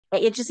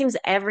it just seems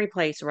every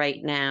place right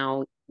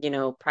now,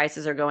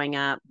 prices are going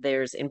up.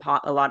 There's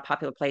a lot of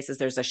popular places,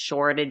 there's a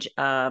shortage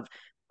of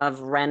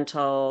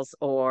rentals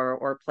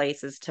or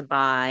places to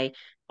buy.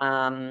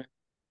 Um,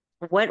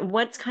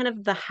 what's kind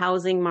of the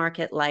housing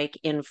market like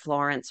in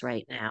Florence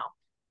right now?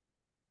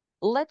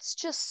 Let's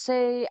just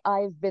say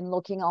I've been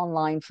looking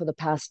online for the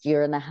past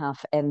year and a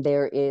half, and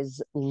there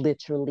is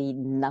literally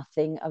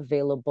nothing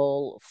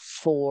available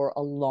for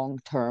a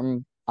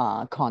long-term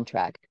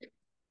contract.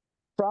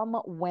 From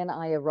when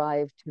I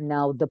arrived to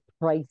now, the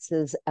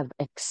prices have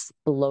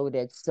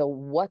exploded. So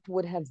what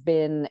would have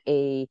been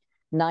a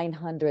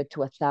 900 to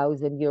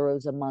 1,000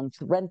 euros a month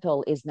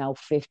rental is now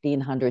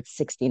 1,500,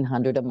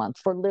 1,600 a month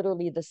for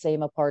literally the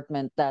same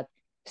apartment that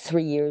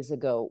 3 years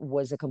ago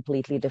was a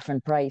completely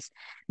different price.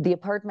 The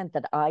apartment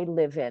that I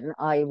live in,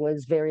 I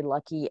was very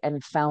lucky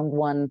and found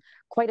one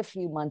quite a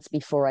few months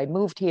before I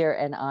moved here,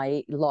 and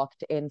I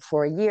locked in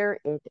for a year.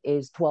 It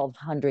is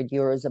 1,200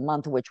 euros a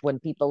month, which when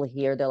people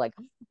hear, they're like,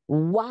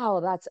 wow,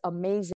 that's amazing.